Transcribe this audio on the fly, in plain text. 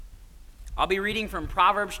I'll be reading from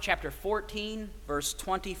Proverbs chapter 14, verse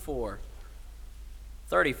 34.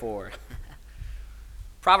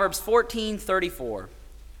 Proverbs 14:34.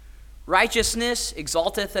 Righteousness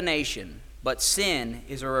exalteth a nation, but sin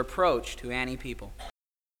is a reproach to any people.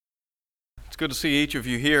 It's good to see each of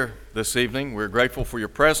you here this evening. We're grateful for your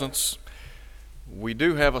presence. We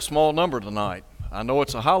do have a small number tonight. I know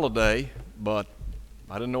it's a holiday, but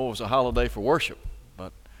I didn't know it was a holiday for worship.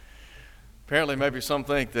 But apparently maybe some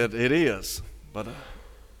think that it is. But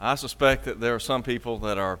I suspect that there are some people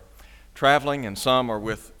that are traveling and some are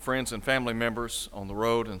with friends and family members on the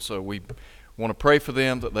road, and so we want to pray for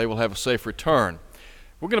them that they will have a safe return.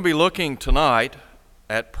 We're going to be looking tonight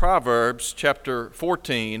at Proverbs chapter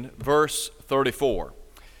 14, verse 34.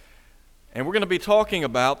 And we're going to be talking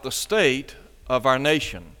about the state of our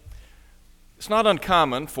nation. It's not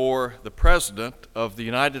uncommon for the President of the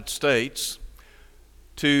United States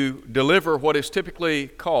to deliver what is typically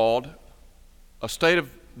called a State of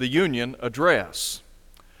the Union address.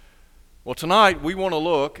 Well, tonight we want to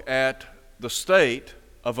look at the state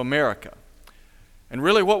of America. And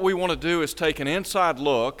really what we want to do is take an inside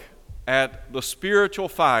look at the spiritual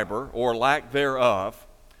fiber, or lack thereof,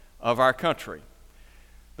 of our country.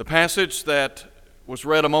 The passage that was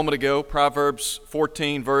read a moment ago, Proverbs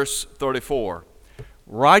 14, verse 34.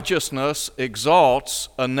 Righteousness exalts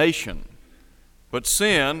a nation, but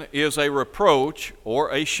sin is a reproach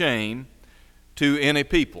or a shame to any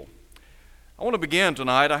people. I want to begin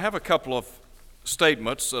tonight. I have a couple of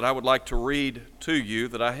statements that I would like to read to you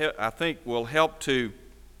that I think will help to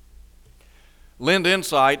lend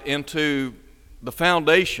insight into the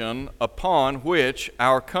foundation upon which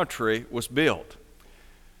our country was built.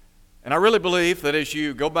 And I really believe that as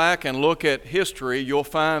you go back and look at history, you'll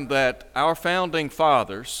find that our founding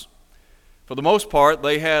fathers, for the most part,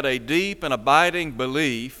 they had a deep and abiding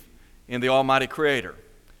belief in the Almighty Creator.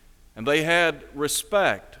 And they had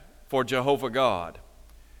respect for Jehovah God.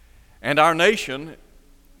 And our nation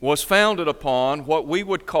was founded upon what we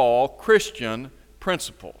would call Christian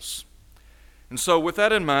principles. And so with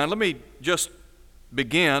that in mind, let me just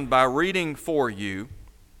begin by reading for you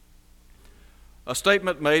a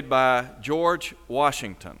statement made by George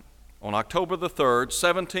Washington on October the 3rd,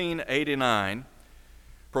 1789,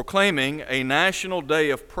 proclaiming a national day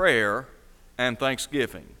of prayer and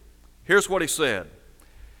thanksgiving. Here's what he said.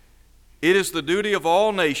 It is the duty of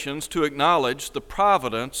all nations to acknowledge the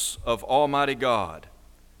providence of Almighty God,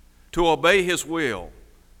 to obey His will,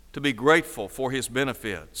 to be grateful for His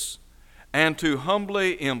benefits, and to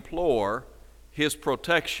humbly implore His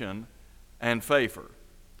protection and favor.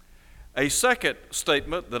 A second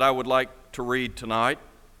statement that I would like to read tonight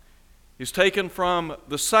is taken from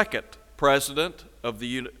the second President of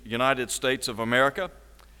the United States of America.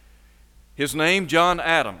 His name, John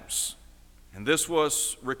Adams. And this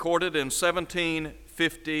was recorded in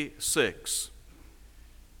 1756.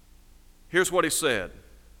 Here's what he said.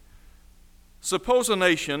 Suppose a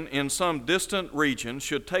nation in some distant region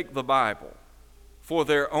should take the Bible for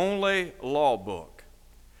their only law book,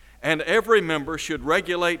 and every member should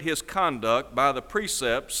regulate his conduct by the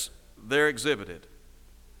precepts there exhibited.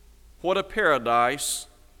 What a paradise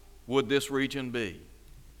would this region be?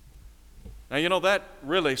 Now, you know, that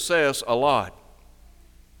really says a lot.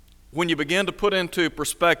 When you begin to put into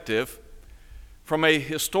perspective, from a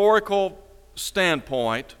historical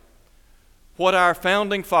standpoint, what our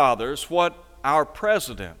founding fathers, what our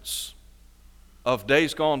presidents of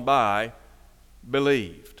days gone by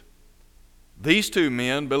believed. These two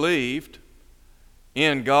men believed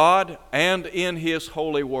in God and in His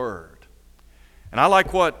holy word. And I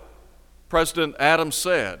like what President Adams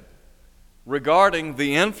said regarding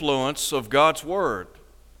the influence of God's word.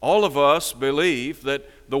 All of us believe that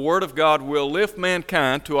the Word of God will lift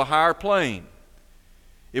mankind to a higher plane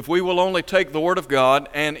if we will only take the Word of God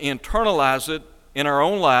and internalize it in our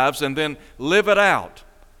own lives and then live it out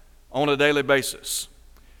on a daily basis.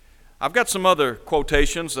 I've got some other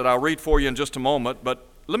quotations that I'll read for you in just a moment, but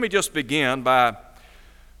let me just begin by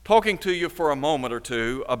talking to you for a moment or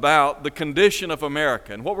two about the condition of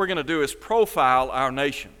America. And what we're going to do is profile our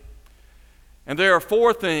nation. And there are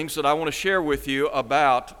four things that I want to share with you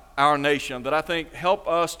about our nation that I think help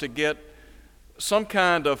us to get some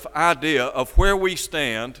kind of idea of where we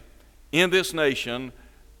stand in this nation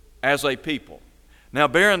as a people. Now,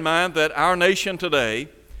 bear in mind that our nation today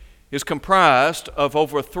is comprised of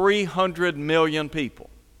over 300 million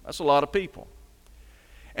people. That's a lot of people.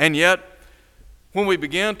 And yet, when we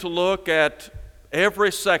begin to look at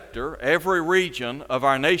every sector, every region of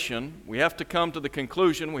our nation, we have to come to the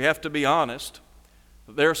conclusion, we have to be honest,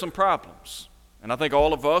 that there are some problems. And I think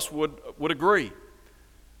all of us would agree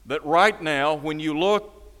that right now, when you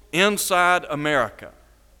look inside America,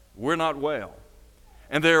 we're not well.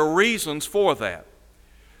 And there are reasons for that.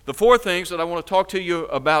 The four things that I want to talk to you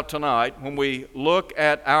about tonight when we look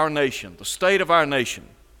at our nation, the state of our nation.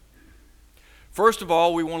 First of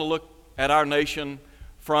all, we want to look at our nation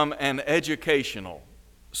from an educational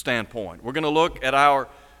standpoint. We're going to look at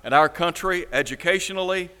our country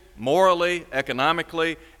educationally, morally,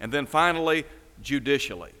 economically, and then finally,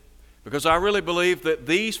 judicially. Because I really believe that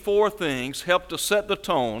these four things help to set the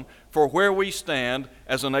tone for where we stand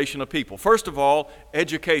as a nation of people. First of all,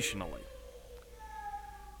 educationally.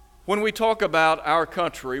 When we talk about our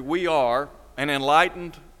country, we are an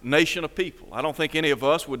enlightened nation of people. I don't think any of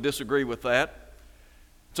us would disagree with that.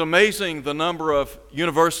 It's amazing the number of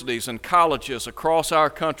universities and colleges across our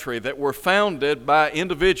country that were founded by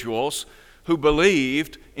individuals who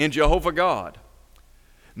believed in Jehovah God.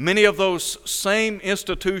 Many of those same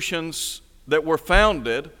institutions that were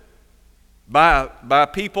founded by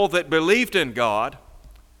people that believed in God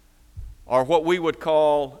are what we would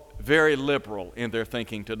call very liberal in their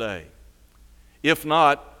thinking today. If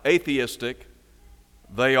not atheistic,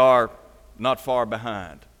 they are not far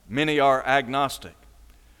behind. Many are agnostic.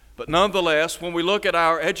 But nonetheless, when we look at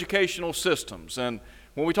our educational systems, and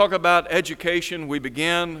when we talk about education, we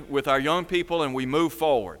begin with our young people and we move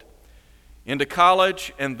forward into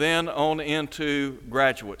college and then on into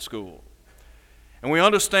graduate school. And we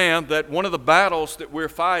understand that one of the battles that we're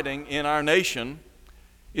fighting in our nation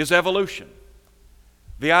is evolution.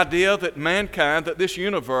 The idea that mankind, that this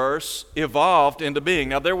universe evolved into being.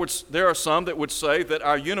 Now there are some that would say that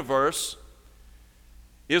our universe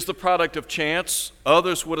is the product of chance.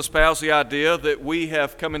 Others would espouse the idea that we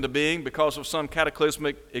have come into being because of some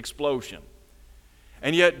cataclysmic explosion.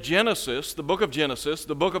 And yet Genesis, the book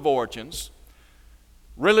of origins,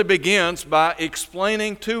 really begins by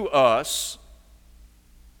explaining to us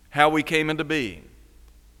how we came into being.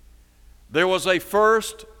 There was a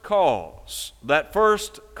first cause. That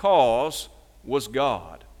first cause was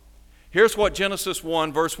God. Here's what Genesis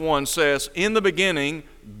 1 verse 1 says, "In the beginning,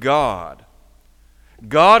 God."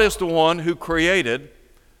 God is the one who created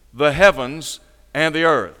the heavens and the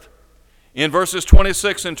earth. In verses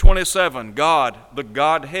 26 and 27, God, the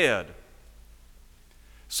Godhead,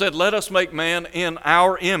 said, "Let us make man in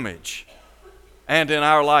our image and in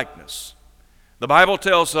our likeness." The Bible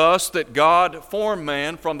tells us that God formed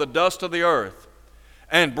man from the dust of the earth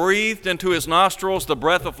and breathed into his nostrils the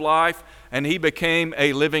breath of life, and he became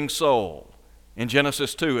a living soul. In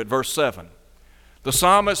Genesis 2 at verse 7. The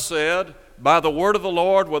psalmist said, "By the word of the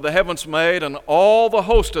Lord were the heavens made, and all the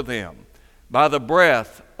host of them by the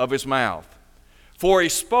breath of his mouth. For he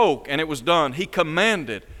spoke, and it was done. He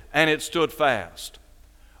commanded, and it stood fast."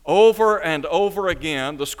 Over and over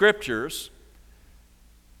again, the Scriptures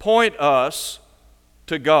point us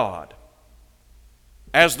to God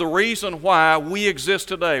as the reason why we exist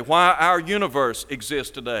today, why our universe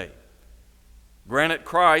exists today. Granted,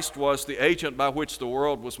 Christ was the agent by which the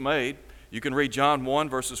world was made. You can read John 1,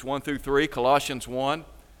 verses 1 through 3, Colossians 1,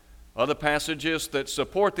 other passages that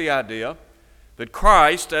support the idea that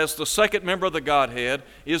Christ, as the second member of the Godhead,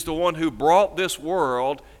 is the one who brought this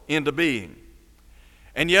world into being.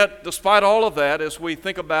 And yet, despite all of that, as we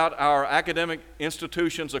think about our academic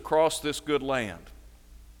institutions across this good land,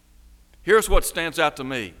 here's what stands out to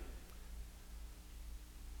me.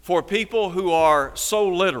 For people who are so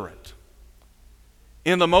literate,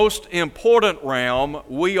 in the most important realm,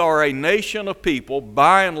 we are a nation of people,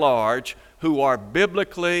 by and large, who are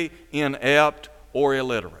biblically inept or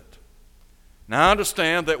illiterate. Now, I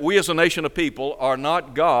understand that we as a nation of people are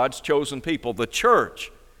not God's chosen people. The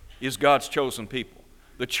church is God's chosen people.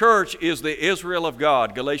 The church is the Israel of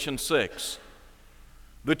God, Galatians 6.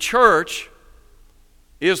 The church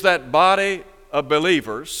is that body of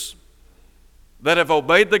believers that have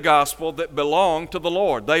obeyed the gospel, that belong to the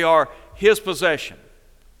Lord. They are His possession.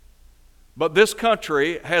 But this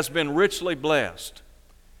country has been richly blessed.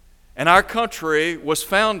 And our country was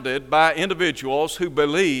founded by individuals who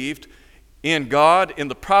believed in God, in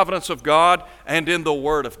the providence of God, and in the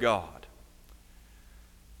Word of God.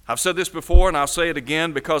 I've said this before, and I'll say it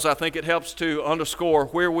again because I think it helps to underscore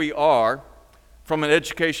where we are from an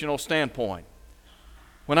educational standpoint.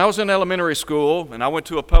 When I was in elementary school, and I went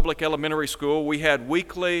to a public elementary school, we had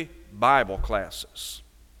weekly Bible classes.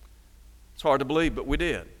 It's hard to believe, but we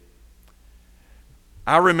did.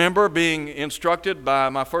 I remember being instructed by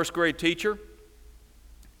my first grade teacher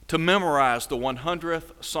to memorize the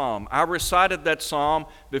 100th Psalm. I recited that psalm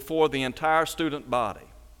before the entire student body.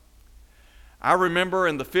 I remember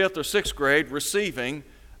in the 5th or 6th grade receiving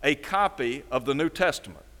a copy of the New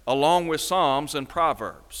Testament along with Psalms and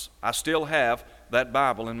Proverbs. I still have that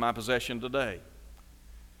Bible in my possession today.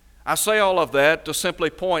 I say all of that to simply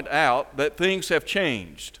point out that things have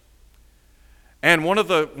changed. And one of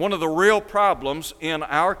the real problems in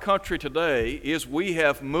our country today is we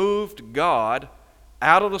have moved God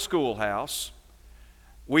out of the schoolhouse.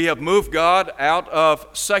 We have moved God out of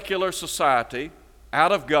secular society,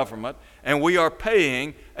 out of government, and we are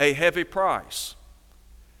paying a heavy price.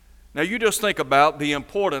 Now you just think about the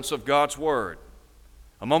importance of God's Word.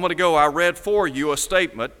 A moment ago I read for you a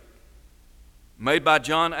statement made by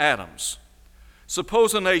John Adams.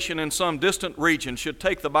 Suppose a nation in some distant region should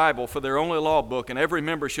take the Bible for their only law book, and every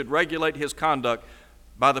member should regulate his conduct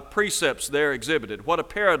by the precepts there exhibited. What a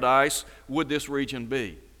paradise would this region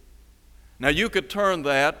be? Now you could turn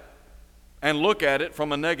that and look at it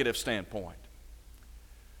from a negative standpoint.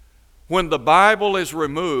 When the Bible is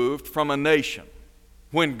removed from a nation,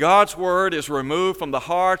 when God's Word is removed from the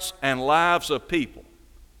hearts and lives of people,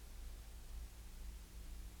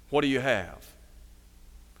 what do you have?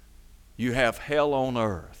 You have hell on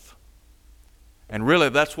earth. And really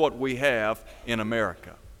that's what we have in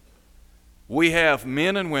America. We have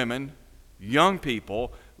men and women, young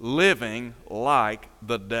people, living like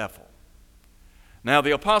the devil. Now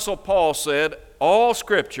the Apostle Paul said, all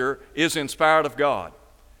Scripture is inspired of God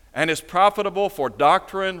and is profitable for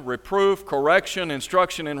doctrine, reproof, correction,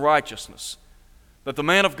 instruction in righteousness, that the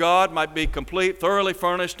man of God might be complete, thoroughly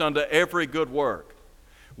furnished unto every good work.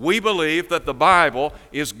 We believe that the Bible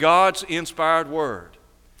is God's inspired Word.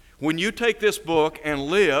 When you take this book and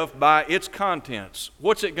live by its contents,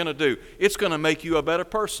 what's it going to do? It's going to make you a better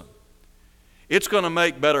person. It's going to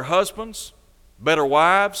make better husbands, better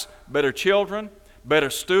wives, better children, better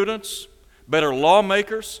students, better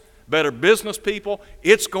lawmakers, better business people.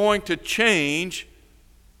 It's going to change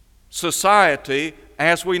society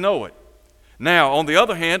as we know it. Now, on the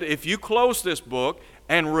other hand, if you close this book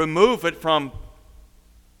and remove it from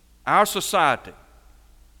our society,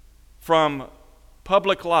 from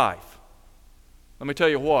public life, let me tell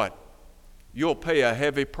you what, you'll pay a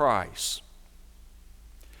heavy price.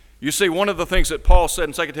 You see, one of the things that Paul said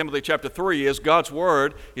in 2 Timothy chapter 3 is God's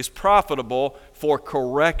Word is profitable for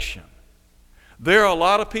correction. There are a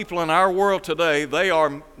lot of people in our world today, they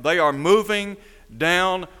are moving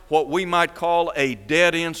down what we might call a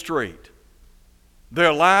dead-end street.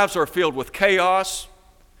 Their lives are filled with chaos.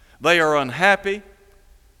 They are unhappy.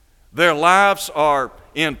 Their lives are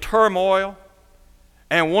in turmoil.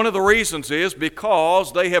 And one of the reasons is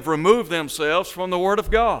because they have removed themselves from the Word of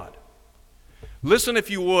God. Listen, if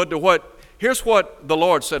you would, here's what the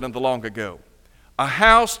Lord said in the long ago. A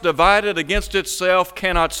house divided against itself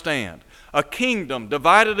cannot stand. A kingdom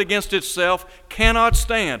divided against itself cannot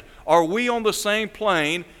stand. Are we on the same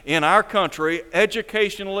plane in our country,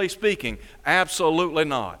 educationally speaking? Absolutely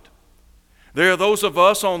not. There are those of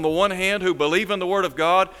us on the one hand who believe in the Word of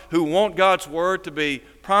God, who want God's Word to be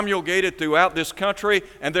promulgated throughout this country,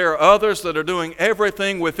 and there are others that are doing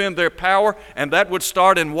everything within their power, and that would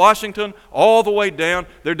start in Washington all the way down.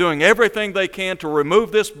 They're doing everything they can to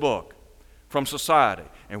remove this book from society,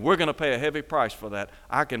 and we're going to pay a heavy price for that.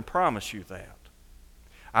 I can promise you that.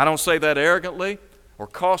 I don't say that arrogantly or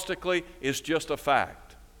caustically. It's just a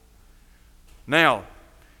fact. Now,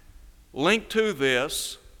 linked to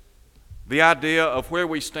this, the idea of where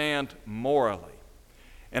we stand morally.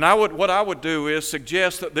 And what I would do is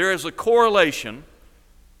suggest that there is a correlation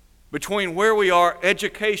between where we are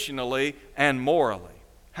educationally and morally.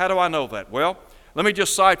 How do I know that? Well, let me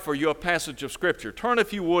just cite for you a passage of Scripture. Turn,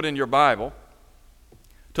 if you would, in your Bible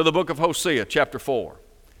to the book of Hosea, chapter 4.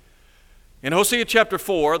 In Hosea chapter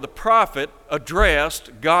 4, the prophet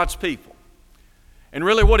addressed God's people. And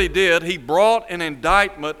really what he did, he brought an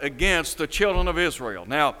indictment against the children of Israel.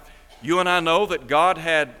 Now, you and I know that God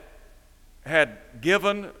had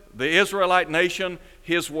given the Israelite nation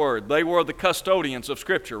His Word. They were the custodians of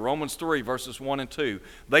Scripture, Romans 3, verses 1 and 2.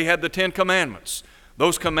 They had the 10 Commandments.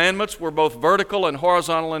 Those commandments were both vertical and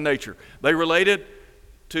horizontal in nature. They related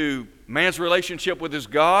to man's relationship with his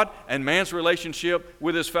God and man's relationship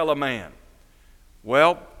with his fellow man.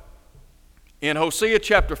 Well, in Hosea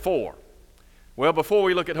chapter 4, before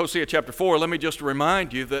we look at Hosea chapter 4, let me just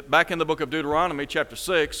remind you that back in the book of Deuteronomy chapter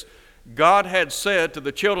 6, God had said to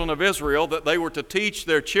the children of Israel that they were to teach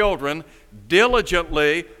their children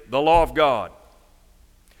diligently the law of God.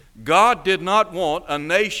 God did not want a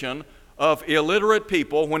nation of illiterate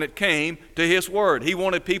people when it came to His Word. He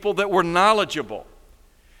wanted people that were knowledgeable.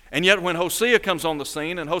 And yet when Hosea comes on the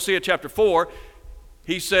scene, in Hosea chapter 4,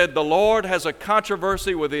 he said, the Lord has a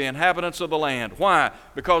controversy with the inhabitants of the land. Why?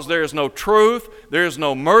 Because there is no truth, there is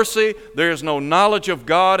no mercy, there is no knowledge of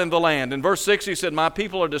God in the land. In verse 6 he said, my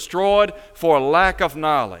people are destroyed for lack of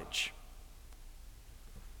knowledge.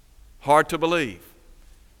 Hard to believe.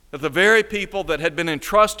 that the very people that had been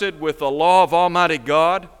entrusted with the law of Almighty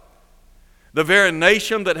God, the very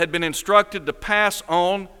nation that had been instructed to pass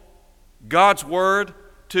on God's Word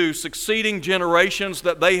to succeeding generations,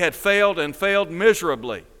 that they had failed and failed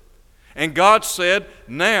miserably. And God said,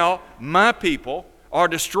 now my people are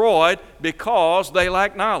destroyed because they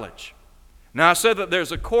lack knowledge. Now I said that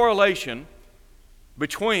there's a correlation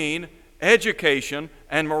between education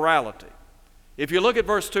and morality. If you look at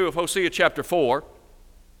verse 2 of Hosea chapter 4,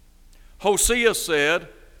 Hosea said,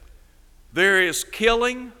 there is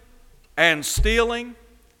killing and stealing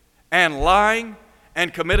and lying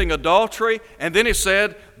and committing adultery. And then he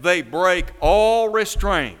said, they break all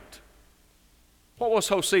restraint. What was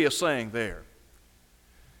Hosea saying there?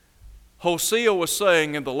 Hosea was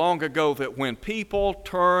saying in the long ago that when people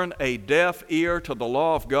turn a deaf ear to the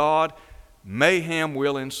law of God, mayhem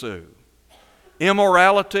will ensue.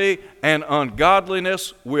 Immorality and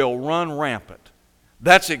ungodliness will run rampant.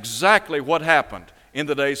 That's exactly what happened in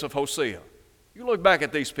the days of Hosea. You look back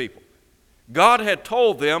at these people. God had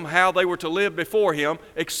told them how they were to live before Him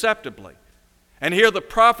acceptably. And here the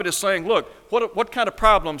prophet is saying, look, what kind of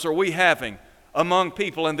problems are we having among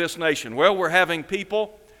people in this nation? Well, we're having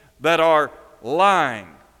people that are lying.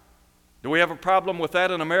 Do we have a problem with that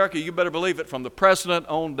in America? You better believe it, from the president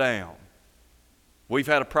on down. We've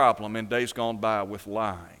had a problem in days gone by with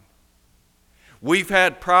lying. We've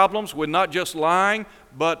had problems with not just lying,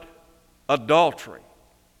 but adultery.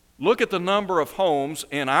 Look at the number of homes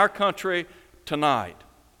in our country tonight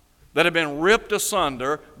that have been ripped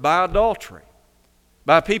asunder by adultery,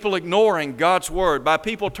 by people ignoring God's Word, by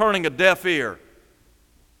people turning a deaf ear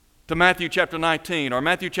to Matthew chapter 19 or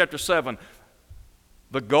Matthew chapter 7,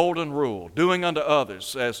 the golden rule, doing unto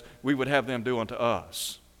others as we would have them do unto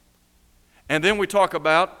us. And then we talk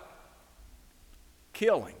about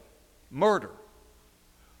killing, murder.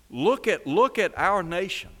 Look at our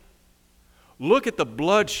nation. Look at the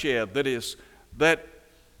bloodshed that is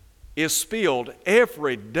spilled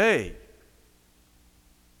every day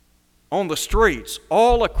on the streets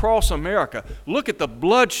all across America. Look at the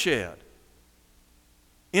bloodshed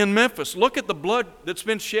in Memphis. Look at the blood that's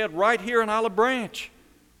been shed right here in Olive Branch.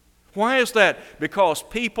 Why is that? Because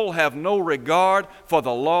people have no regard for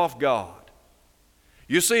the law of God.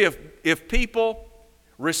 You see, if people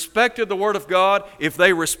respected the Word of God, if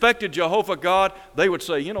they respected Jehovah God, they would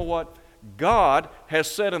say, you know what? God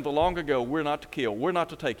has said in the long ago, we're not to kill, we're not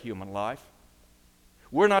to take human life,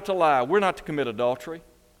 we're not to lie, we're not to commit adultery.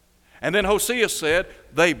 And then Hosea said,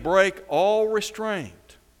 they break all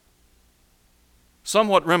restraint.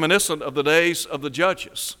 Somewhat reminiscent of the days of the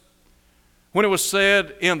judges, when it was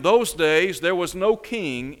said, in those days there was no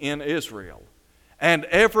king in Israel, and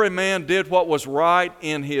every man did what was right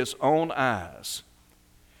in his own eyes.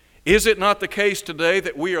 Is it not the case today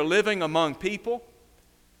that we are living among people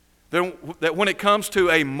that when it comes to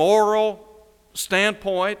a moral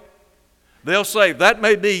standpoint, they'll say, that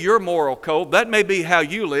may be your moral code, that may be how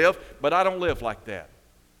you live, but I don't live like that.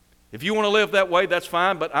 If you want to live that way, that's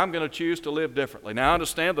fine, but I'm going to choose to live differently. Now, I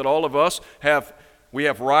understand that all of us have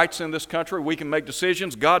rights in this country. We can make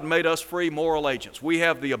decisions. God made us free moral agents. We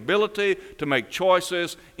have the ability to make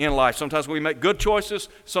choices in life. Sometimes we make good choices,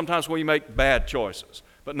 sometimes we make bad choices.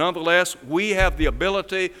 But nonetheless, we have the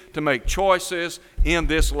ability to make choices in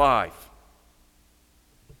this life.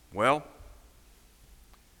 Well,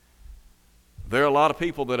 there are a lot of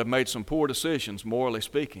people that have made some poor decisions, morally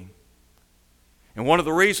speaking. And one of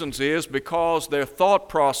the reasons is because their thought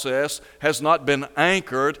process has not been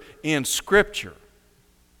anchored in Scripture.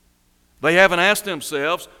 They haven't asked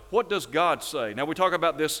themselves, what does God say? Now we talk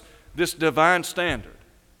about this divine standard.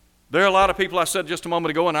 There are a lot of people, I said just a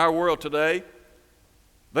moment ago, in our world today,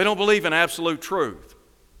 they don't believe in absolute truth.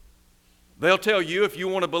 They'll tell you if you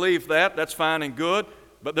want to believe that, that's fine and good,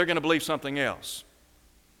 but they're going to believe something else.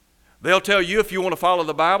 They'll tell you if you want to follow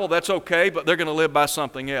the Bible, that's okay, but they're going to live by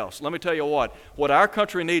something else. Let me tell you what our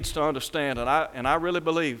country needs to understand, and I really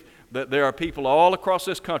believe that there are people all across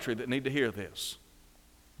this country that need to hear this.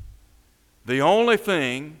 The only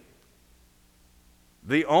thing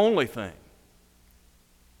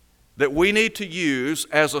that we need to use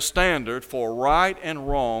as a standard for right and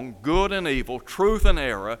wrong, good and evil, truth and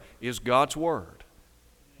error is God's Word.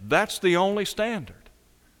 That's the only standard.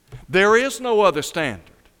 There is no other standard.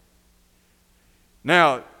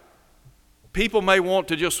 Now, people may want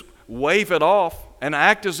to just wave it off and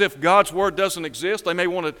act as if God's Word doesn't exist. They may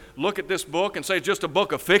want to look at this book and say it's just a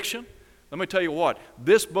book of fiction. Let me tell you what,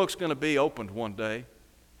 this book's going to be opened one day,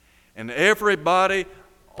 and everybody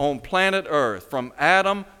on planet Earth, from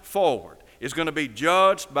Adam forward, is going to be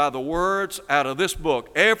judged by the words out of this book.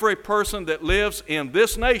 Every person that lives in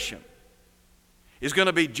this nation is going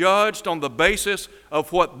to be judged on the basis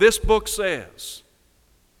of what this book says.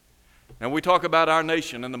 And we talk about our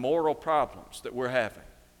nation and the moral problems that we're having.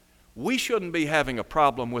 We shouldn't be having a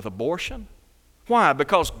problem with abortion. Why?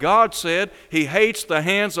 Because God said He hates the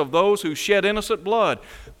hands of those who shed innocent blood.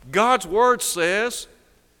 God's Word says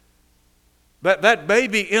that that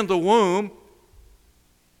baby in the womb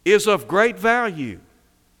is of great value.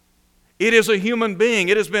 It is a human being.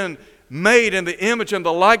 It has been made in the image and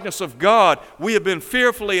the likeness of God. We have been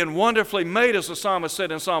fearfully and wonderfully made, as the psalmist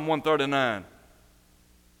said in Psalm 139.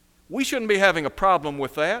 We shouldn't be having a problem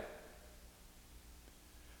with that.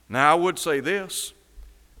 Now, I would say this.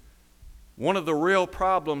 One of the real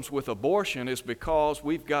problems with abortion is because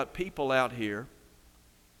we've got people out here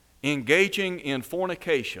engaging in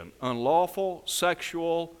fornication, unlawful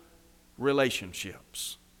sexual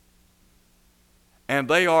relationships. And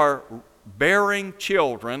they are bearing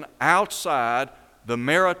children outside the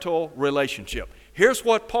marital relationship. Here's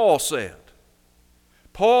what Paul said.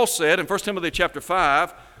 Paul said in 1 Timothy chapter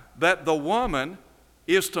 5 that the woman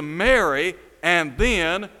is to marry and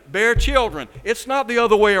then bear children. It's not the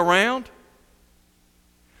other way around.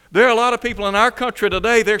 There are a lot of people in our country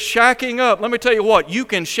today, they're shacking up. Let me tell you what, you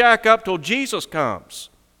can shack up till Jesus comes.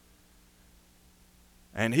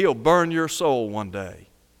 And He'll burn your soul one day.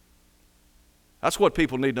 That's what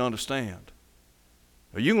people need to understand.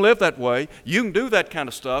 You can live that way. You can do that kind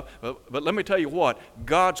of stuff. But let me tell you what,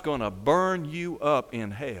 God's going to burn you up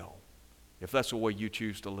in hell if that's the way you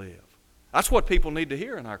choose to live. That's what people need to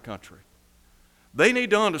hear in our country. They need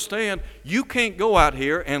to understand you can't go out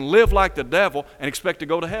here and live like the devil and expect to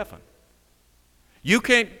go to heaven. You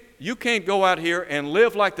can't go out here and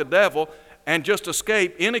live like the devil and just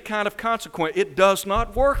escape any kind of consequence. It does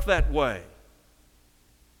not work that way.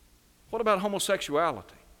 What about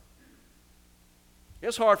homosexuality?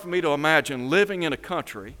 It's hard for me to imagine living in a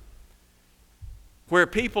country where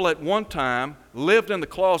people at one time lived in the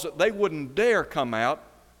closet. They wouldn't dare come out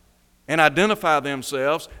and identify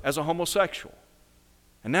themselves as a homosexual.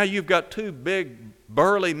 And now you've got two big,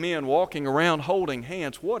 burly men walking around holding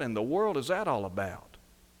hands. What in the world is that all about?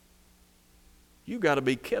 You've got to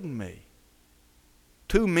be kidding me.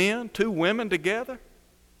 Two men, two women together?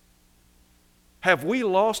 Have we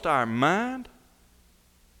lost our mind?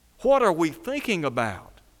 What are we thinking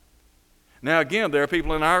about? Now again, there are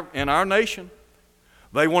people in our nation,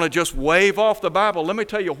 they want to just wave off the Bible. Let me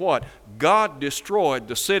tell you what, God destroyed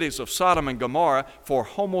the cities of Sodom and Gomorrah for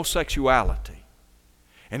homosexuality.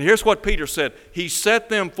 And here's what Peter said. He set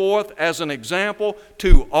them forth as an example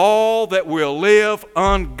to all that will live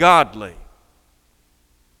ungodly.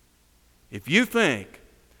 If you think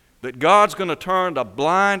that God's going to turn a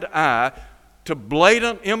blind eye to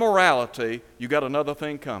blatant immorality, you got another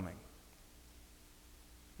thing coming.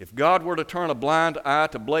 If God were to turn a blind eye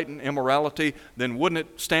to blatant immorality, then wouldn't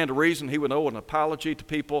it stand to reason He would owe an apology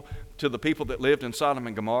to the people that lived in Sodom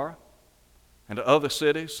and Gomorrah and to other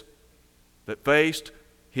cities that faced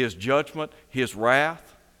His judgment, His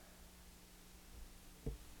wrath?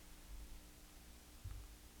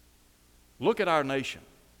 Look at our nation.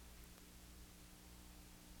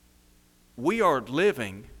 We are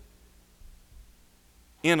living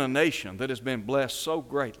in a nation that has been blessed so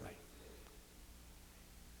greatly.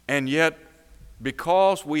 And yet,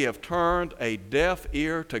 because we have turned a deaf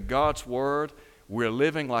ear to God's Word, we're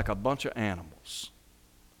living like a bunch of animals.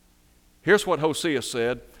 Here's what Hosea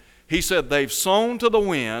said. He said, they've sown to the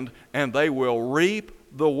wind, and they will reap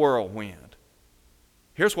the whirlwind.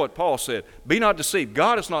 Here's what Paul said. Be not deceived.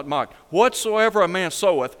 God is not mocked. Whatsoever a man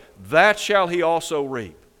soweth, that shall he also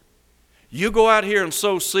reap. You go out here and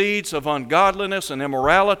sow seeds of ungodliness and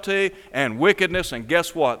immorality and wickedness, and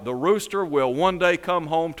guess what? The rooster will one day come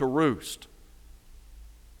home to roost.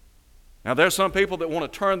 Now, there's some people that want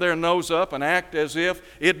to turn their nose up and act as if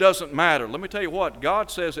it doesn't matter. Let me tell you what, God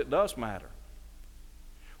says it does matter.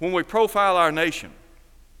 When we profile our nation,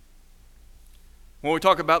 when we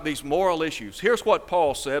talk about these moral issues, here's what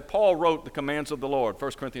Paul said. Paul wrote the commands of the Lord,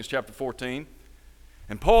 1 Corinthians chapter 14.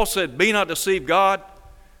 And Paul said, be not deceived, God.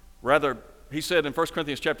 Rather, he said in 1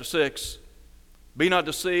 Corinthians chapter 6, be not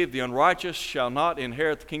deceived, the unrighteous shall not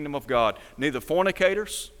inherit the kingdom of God. Neither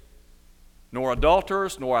fornicators, nor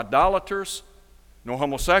adulterers, nor idolaters, nor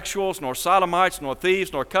homosexuals, nor sodomites, nor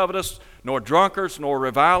thieves, nor covetous, nor drunkards, nor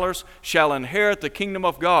revilers shall inherit the kingdom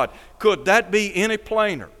of God. Could that be any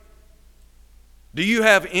plainer? Do you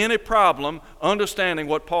have any problem understanding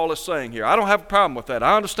what Paul is saying here? I don't have a problem with that.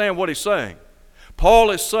 I understand what he's saying.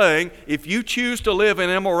 Paul is saying, if you choose to live in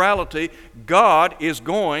immorality, God is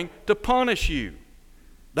going to punish you.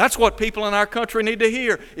 That's what people in our country need to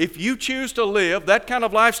hear. If you choose to live that kind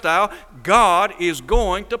of lifestyle, God is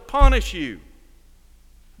going to punish you.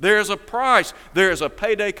 There is a price. There is a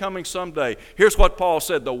payday coming someday. Here's what Paul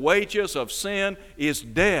said: the wages of sin is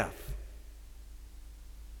death.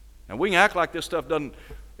 And we can act like this stuff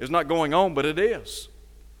is not going on, but it is.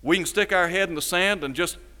 We can stick our head in the sand and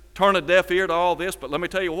just turn a deaf ear to all this, but let me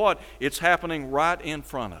tell you what, it's happening right in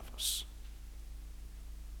front of us.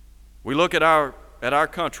 We look at our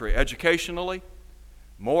country educationally,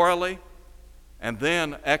 morally, and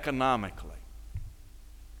then economically.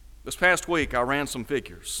 This past week, I ran some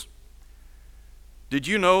figures. Did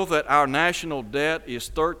you know that our national debt is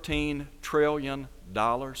 $13 trillion?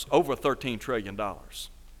 Over $13 trillion.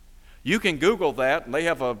 You can Google that, and they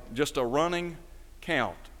have just a running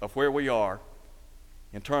count of where we are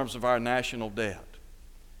in terms of our national debt.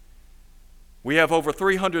 We have over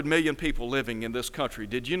 300 million people living in this country.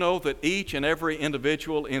 Did you know that each and every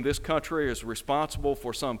individual in this country is responsible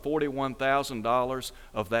for some $41,000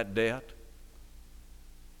 of that debt?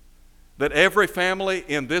 That every family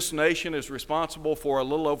in this nation is responsible for a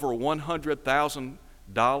little over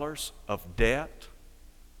 $100,000 of debt?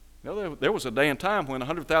 You know, there was a day and time when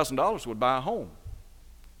 $100,000 would buy a home.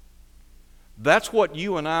 That's what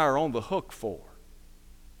you and I are on the hook for.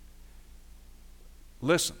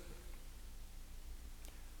 Listen,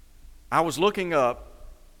 I was looking up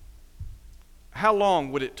how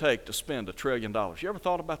long would it take to spend $1 trillion. You ever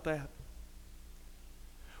thought about that?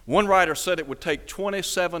 One writer said it would take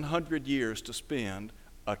 2,700 years to spend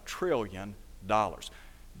 $1 trillion.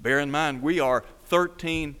 Bear in mind, we are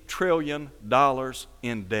 $13 trillion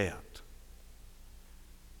in debt.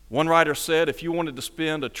 One writer said if you wanted to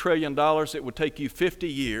spend $1 trillion, it would take you 50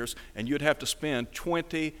 years, and you'd have to spend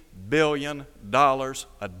 $20 billion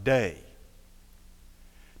a day.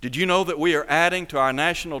 Did you know that we are adding to our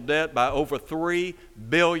national debt by over $3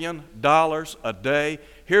 billion a day?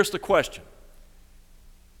 Here's the question.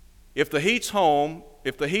 If the heat's on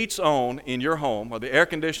in your home, or the air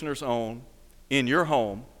conditioner's on in your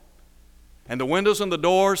home, and the windows and the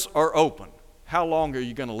doors are open, how long are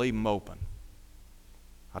you going to leave them open?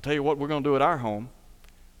 I'll tell you what we're going to do at our home.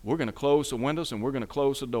 We're going to close the windows and we're going to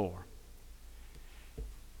close the door.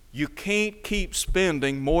 You can't keep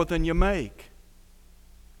spending more than you make.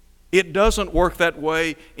 It doesn't work that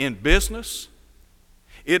way in business.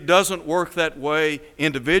 It doesn't work that way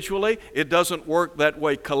individually. It doesn't work that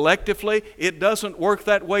way collectively. It doesn't work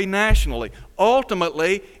that way nationally.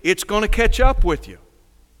 Ultimately, it's going to catch up with you.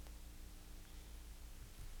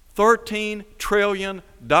 $13 trillion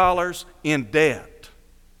in debt.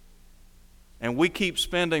 And we keep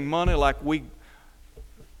spending money like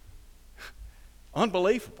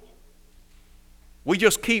unbelievable. We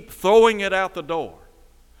just keep throwing it out the door.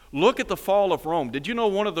 Look at the fall of Rome. Did you know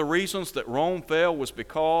one of the reasons that Rome fell was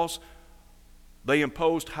because they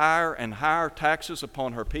imposed higher and higher taxes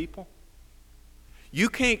upon her people? You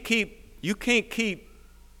can't keep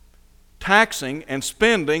taxing and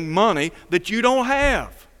spending money that you don't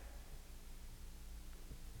have.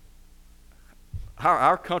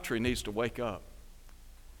 Our country needs to wake up.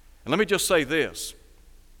 And let me just say this.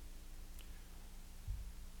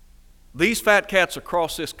 These fat cats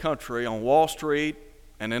across this country on Wall Street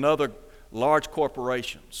and in other large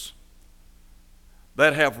corporations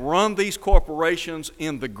that have run these corporations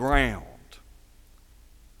in the ground,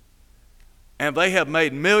 and they have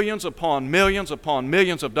made millions upon millions upon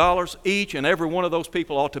millions of dollars, each and every one of those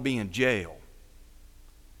people ought to be in jail.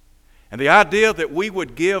 And the idea that we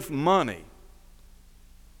would give money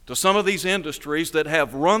to some of these industries that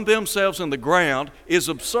have run themselves in the ground is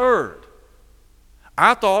absurd.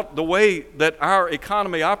 I thought the way that our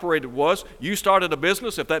economy operated was, you started a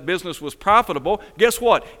business, if that business was profitable, guess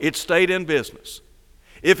what? It stayed in business.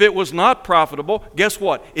 If it was not profitable, guess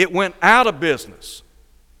what? It went out of business.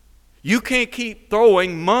 You can't keep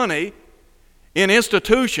throwing money in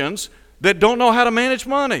institutions that don't know how to manage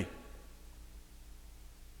money.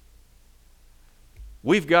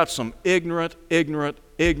 We've got some ignorant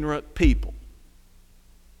people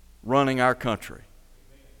running our country.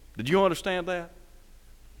 Did you understand that?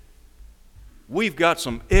 We've got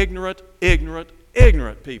some ignorant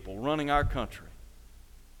people running our country.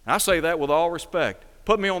 I say that with all respect.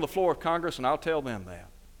 Put me on the floor of Congress and I'll tell them that.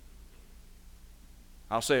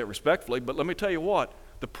 I'll say it respectfully, but let me tell you what,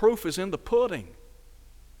 the proof is in the pudding.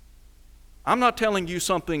 I'm not telling you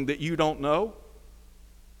something that you don't know.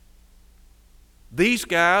 These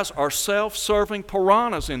guys are self-serving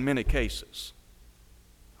piranhas in many cases.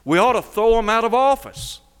 We ought to throw them out of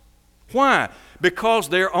office. Why? Because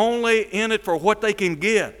they're only in it for what they can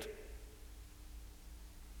get.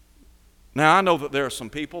 Now, I know that there are some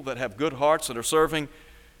people that have good hearts that are serving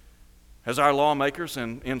as our lawmakers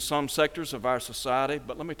in some sectors of our society,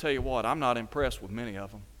 but let me tell you what, I'm not impressed with many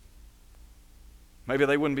of them. Maybe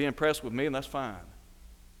they wouldn't be impressed with me, and that's fine.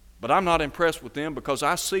 But I'm not impressed with them because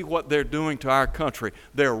I see what they're doing to our country.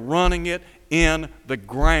 They're running it in the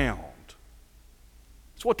ground.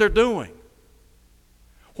 That's what they're doing.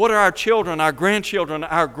 What are our children, our grandchildren,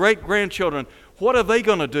 our great-grandchildren, what are they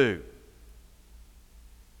going to do?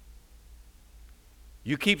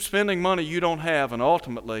 You keep spending money you don't have, and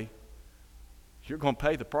ultimately, you're going to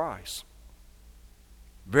pay the price.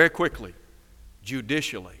 Very quickly,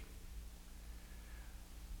 judicially.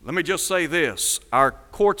 Let me just say this. Our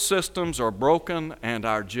court systems are broken and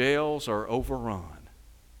our jails are overrun.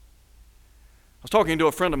 I was talking to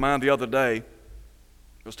a friend of mine the other day.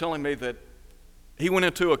 He was telling me that he went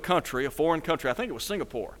into a country, a foreign country, I think it was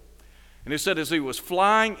Singapore. And he said as he was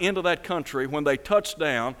flying into that country, when they touched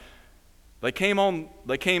down, they came on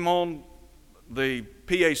the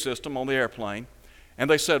PA system on the airplane, and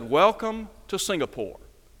they said, "Welcome to Singapore.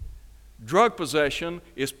 Drug possession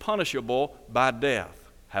is punishable by death.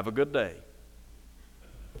 Have a good day."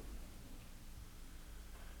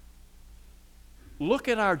 Look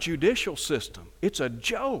at our judicial system. It's a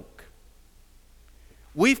joke.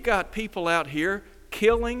 We've got people out here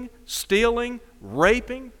killing, stealing,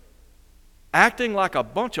 raping, acting like a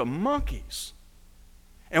bunch of monkeys.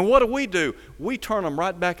 And what do? We turn them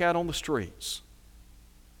right back out on the streets.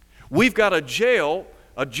 We've got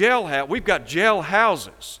we've got jail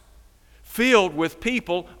houses filled with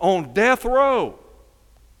people on death row.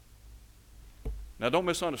 Now, don't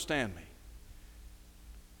misunderstand me.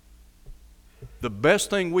 The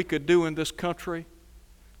best thing we could do in this country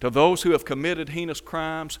to those who have committed heinous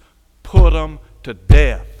crimes, put them to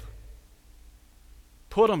death.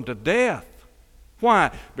 Put them to death.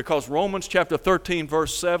 Why? Because Romans chapter 13,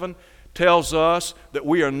 verse 7 tells us that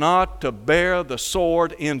we are not to bear the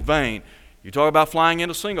sword in vain. You talk about flying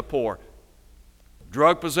into Singapore.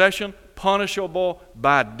 Drug possession, punishable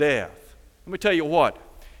by death. Let me tell you what.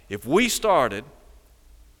 If we started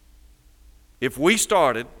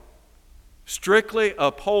strictly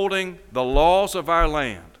upholding the laws of our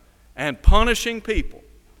land and punishing people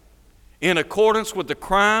in accordance with the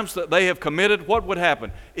crimes that they have committed, what would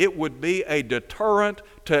happen? It would be a deterrent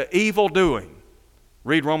to evil doing.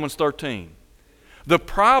 Read Romans 13. The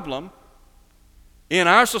problem in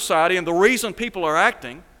our society, and the reason people are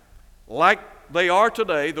acting like they are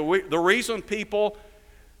today, the reason people,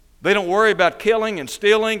 they don't worry about killing and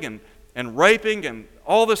stealing and raping and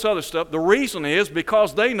all this other stuff, the reason is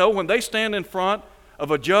because they know when they stand in front of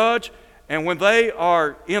a judge and when they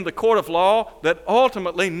are in the court of law that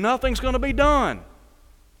ultimately nothing's going to be done.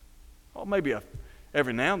 Well, maybe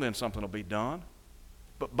every now and then something will be done.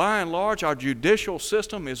 But by and large, our judicial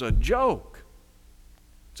system is a joke.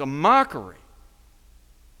 It's a mockery.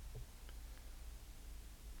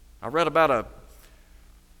 I read about a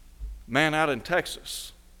man out in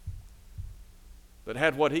Texas that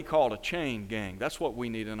had what he called a chain gang. That's what we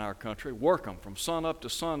need in our country. Work them from sun up to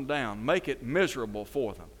sundown. Make it miserable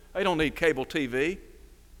for them. They don't need cable TV.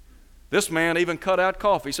 This man even cut out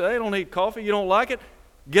coffee. He said, "They don't need coffee. You don't like it?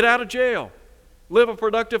 Get out of jail. Live a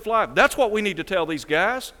productive life." That's what we need to tell these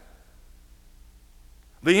guys.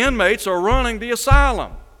 The inmates are running the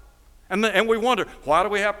asylum. And we wonder, why do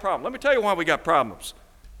we have problems? Let me tell you why we got problems.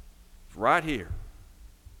 It's right here.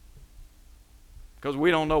 Because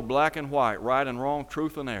we don't know black and white, right and wrong,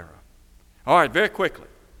 truth and error. All right, very quickly.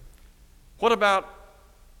 What about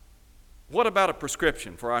a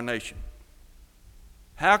prescription for our nation?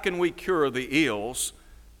 How can we cure the ills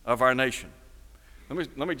of our nation?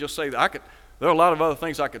 Let me just say that there are a lot of other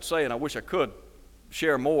things I could say, and I wish I could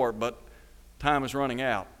share more, but time is running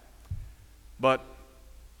out. But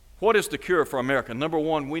what is the cure for America? Number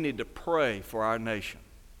one, we need to pray for our nation.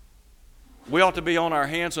 We ought to be on our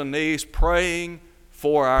hands and knees praying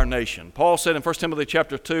for our nation. Paul said in 1 Timothy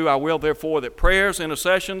chapter 2, "I will therefore that prayers,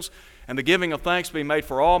 intercessions, and the giving of thanks be made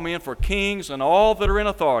for all men, for kings and all that are in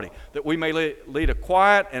authority, that we may lead a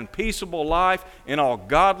quiet and peaceable life in all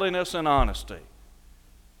godliness and honesty."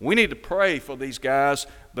 We need to pray for these guys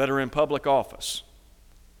that are in public office.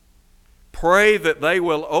 Pray that they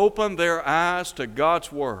will open their eyes to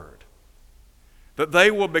God's Word, that they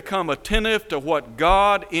will become attentive to what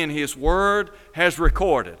God in His Word has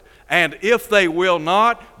recorded. And if they will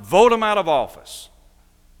not, vote them out of office.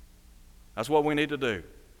 That's what we need to do.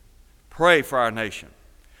 Pray for our nation.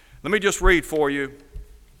 Let me just read for you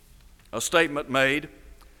a statement made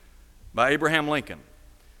by Abraham Lincoln.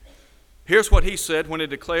 Here's what he said when he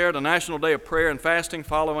declared a national day of prayer and fasting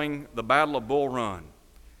following the Battle of Bull Run.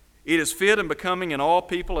 "It is fit and becoming in all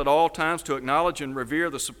people at all times to acknowledge and revere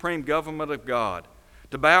the supreme government of God,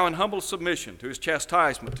 to bow in humble submission to his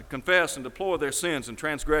chastisement, to confess and deplore their sins and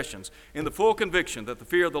transgressions, in the full conviction that the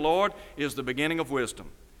fear of the Lord is the beginning of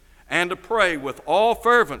wisdom, and to pray with all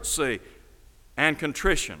fervency and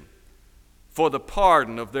contrition for the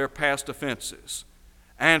pardon of their past offenses,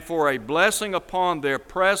 and for a blessing upon their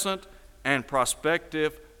present and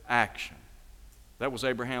prospective action. That was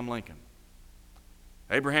Abraham Lincoln.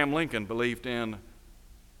 Abraham Lincoln believed in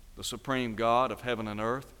the supreme God of heaven and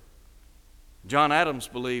earth. John Adams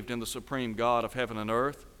believed in the supreme God of heaven and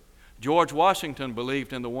earth. George Washington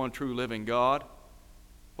believed in the one true living God.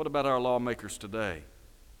 What about our lawmakers today?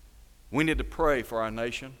 We need to pray for our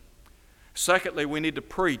nation. Secondly, we need to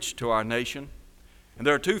preach to our nation. And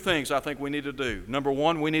there are two things I think we need to do. Number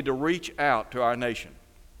one, we need to reach out to our nation.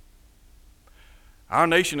 Our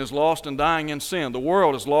nation is lost and dying in sin. The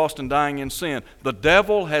world is lost and dying in sin. The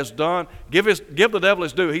devil has done, give the devil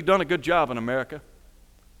his due. He's done a good job in America.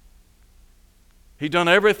 He's done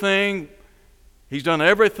everything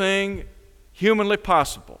humanly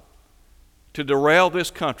possible to derail this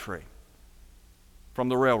country from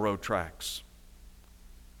the railroad tracks.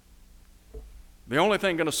 The only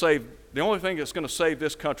thing that's going to save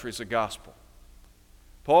this country is the gospel.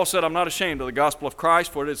 Paul said, I'm not ashamed of the gospel of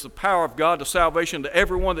Christ, for it is the power of God to salvation to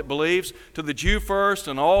everyone that believes, to the Jew first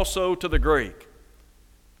and also to the Greek.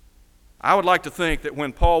 I would like to think that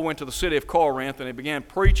when Paul went to the city of Corinth and he began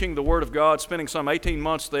preaching the Word of God, spending some 18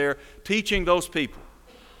 months there, teaching those people,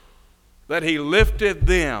 that he lifted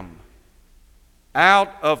them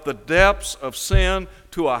out of the depths of sin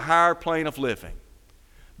to a higher plane of living.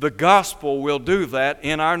 The gospel will do that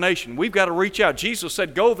in our nation. We've got to reach out. Jesus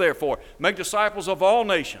said, go therefore, make disciples of all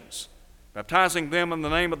nations, baptizing them in the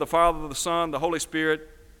name of the Father, the Son, the Holy Spirit,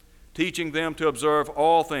 teaching them to observe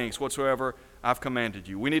all things whatsoever I've commanded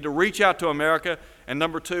you. We need to reach out to America. And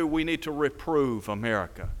number two, we need to reprove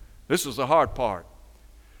America. This is the hard part.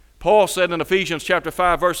 Paul said in Ephesians chapter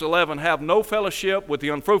 5, verse 11, have no fellowship with the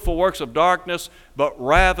unfruitful works of darkness, but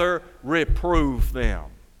rather reprove them.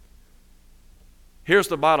 Here's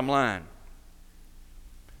the bottom line.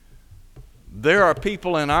 There are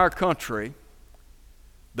people in our country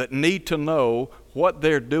that need to know what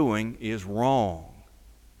they're doing is wrong.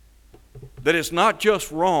 That it's not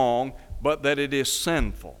just wrong, but that it is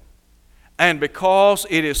sinful. And because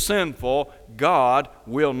it is sinful, God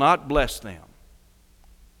will not bless them.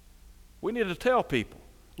 We need to tell people,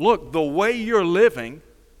 look, the way you're living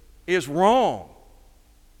is wrong.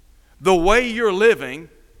 The way you're living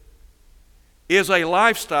is a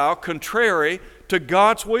lifestyle contrary to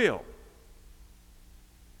God's will.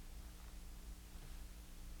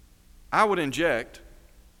 I would inject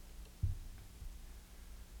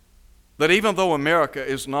that even though America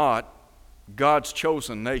is not God's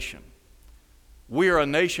chosen nation, we are a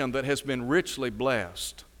nation that has been richly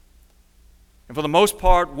blessed. And for the most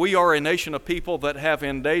part, we are a nation of people that have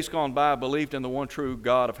in days gone by believed in the one true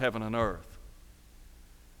God of heaven and earth.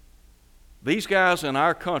 These guys in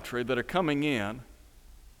our country that are coming in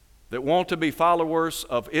that want to be followers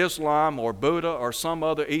of Islam or Buddha or some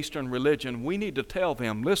other Eastern religion, we need to tell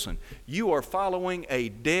them, listen, you are following a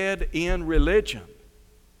dead-end religion.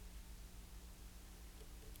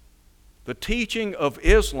 The teaching of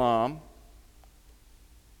Islam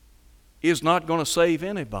is not going to save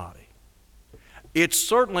anybody. It's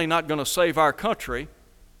certainly not going to save our country.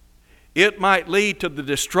 It might lead to the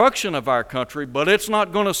destruction of our country, but it's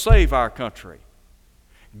not going to save our country.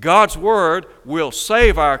 God's Word will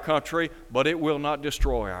save our country, but it will not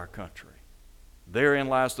destroy our country. Therein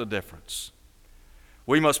lies the difference.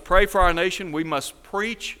 We must pray for our nation. We must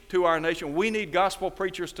preach to our nation. We need gospel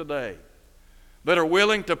preachers today that are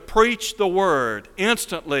willing to preach the Word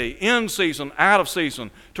instantly, in season, out of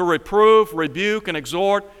season, to reprove, rebuke, and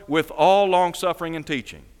exhort with all long-suffering and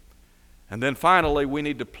teaching. And then finally, we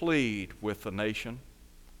need to plead with the nation.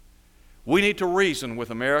 We need to reason with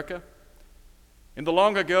America. In the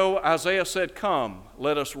long ago, Isaiah said, come,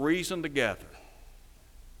 let us reason together.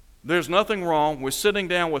 There's nothing wrong with sitting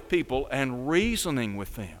down with people and reasoning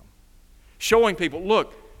with them. Showing people,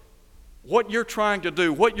 look, what you're trying to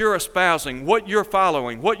do, what you're espousing, what you're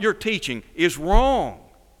following, what you're teaching is wrong.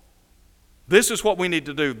 This is what we need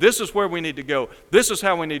to do. This is where we need to go. This is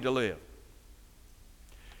how we need to live.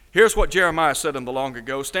 Here's what Jeremiah said in the long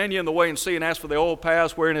ago. Stand ye in the way and see and ask for the old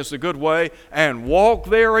paths wherein is the good way, and walk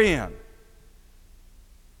therein.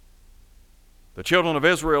 The children of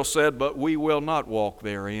Israel said, but we will not walk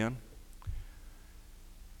therein.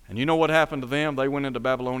 And you know what happened to them? They went into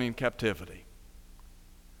Babylonian captivity.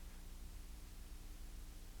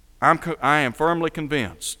 I am firmly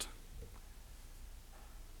convinced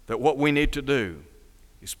that what we need to do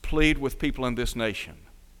is plead with people in this nation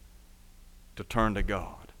to turn to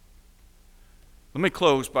God. Let me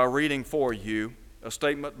close by reading for you a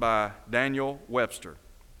statement by Daniel Webster.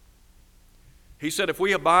 He said, "If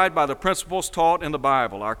we abide by the principles taught in the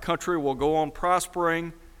Bible, our country will go on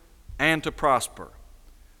prospering and to prosper.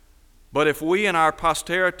 But if we and our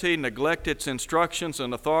posterity neglect its instructions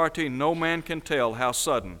and authority, no man can tell how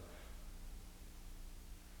sudden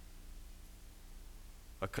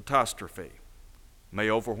a catastrophe may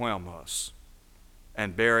overwhelm us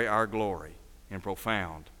and bury our glory in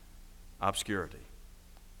profound obscurity."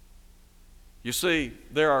 You see,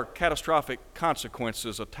 there are catastrophic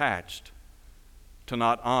consequences attached to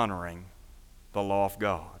not honoring the law of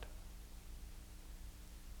God.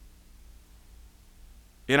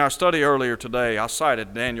 In our study earlier today, I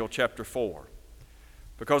cited Daniel chapter 4.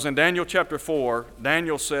 Because in Daniel chapter 4,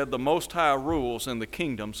 Daniel said, "The Most High rules in the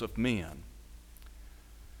kingdoms of men."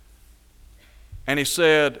 And he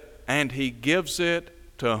said, "And he gives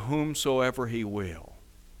it to whomsoever he will."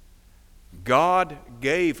 God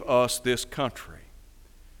gave us this country.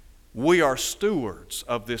 We are stewards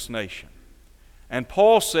of this nation. And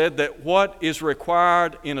Paul said that what is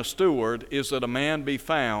required in a steward is that a man be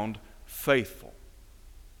found faithful.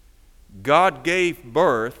 God gave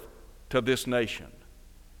birth to this nation.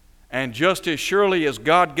 And just as surely as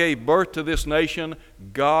God gave birth to this nation,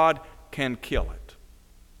 God can kill it.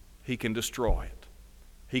 He can destroy it.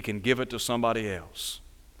 He can give it to somebody else.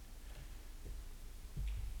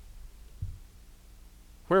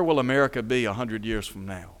 Where will America be 100 years from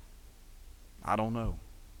now? I don't know.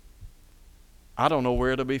 I don't know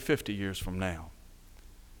where it'll be 50 years from now.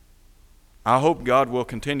 I hope God will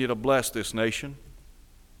continue to bless this nation.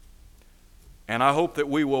 And I hope that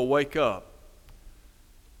we will wake up.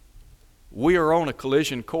 We are on a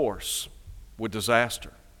collision course with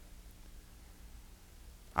disaster.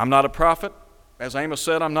 I'm not a prophet. As Amos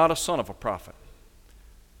said, I'm not a son of a prophet.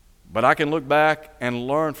 But I can look back and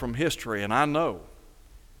learn from history, and I know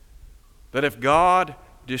that if God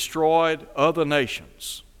destroyed other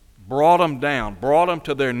nations, brought them down, brought them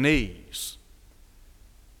to their knees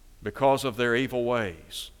because of their evil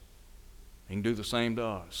ways, He can do the same to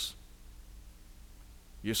us.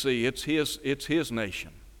 You see, it's His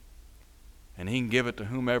nation, and He can give it to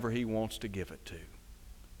whomever He wants to give it to.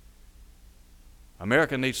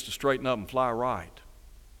 America needs to straighten up and fly right,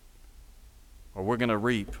 or we're going to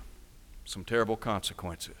reap some terrible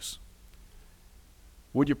consequences.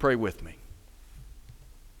 Would you pray with me?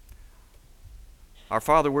 Our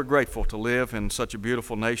Father, we're grateful to live in such a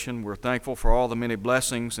beautiful nation. We're thankful for all the many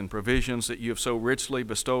blessings and provisions that you have so richly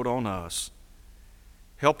bestowed on us.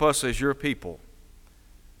 Help us as your people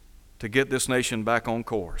to get this nation back on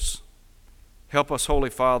course. Help us, Holy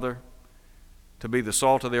Father, to be the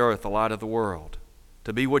salt of the earth, the light of the world,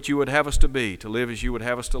 to be what you would have us to be, to live as you would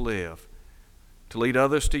have us to live, to lead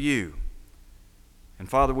others to you. And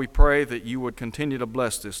Father, we pray that you would continue to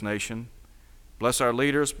bless this nation. Bless our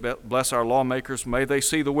leaders, bless our lawmakers. May they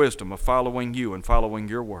see the wisdom of following you and following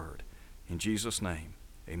your word. In Jesus' name,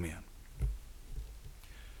 amen.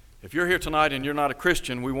 If you're here tonight and you're not a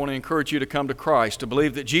Christian, we want to encourage you to come to Christ, to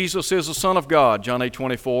believe that Jesus is the Son of God, John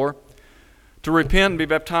 8:24, to repent and be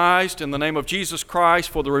baptized in the name of Jesus Christ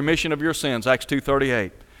for the remission of your sins, Acts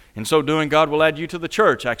 2:38. In so doing, God will add you to the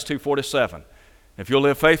church, Acts 2:47. If you'll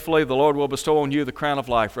live faithfully, the Lord will bestow on you the crown of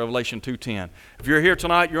life, Revelation 2:10. If you're here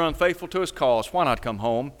tonight, you're unfaithful to His cause, why not come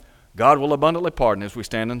home? God will abundantly pardon as we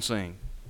stand and sing.